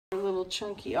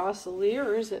chunky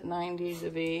Aussaliers at 9 days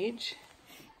of age.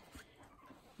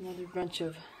 Another bunch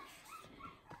of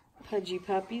Pudgy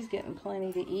puppies getting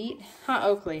plenty to eat. Huh,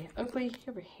 Oakley? Oakley, you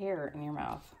have a hair in your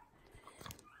mouth.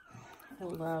 I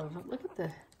love, look at the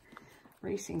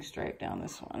racing stripe down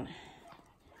this one.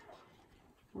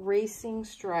 Racing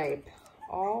stripe.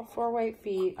 All 4 white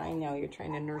feet. I know, you're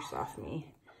trying to nurse off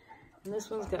me. And this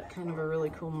one's got kind of a really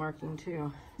cool marking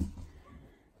too.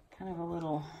 Kind of a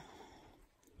little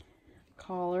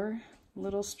collar,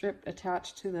 little strip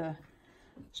attached to the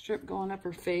strip going up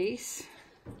her face.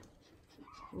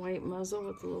 White muzzle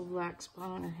with a little black spot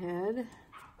on her head.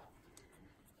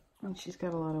 And she's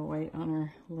got a lot of white on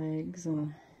her legs.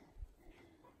 And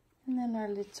then our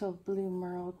little blue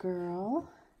merle girl.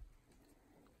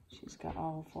 She's got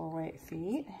all 4 white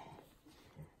feet.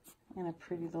 And a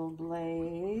pretty little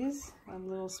blaze. A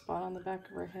little spot on the back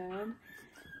of her head.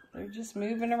 They're just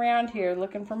moving around here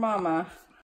looking for mama.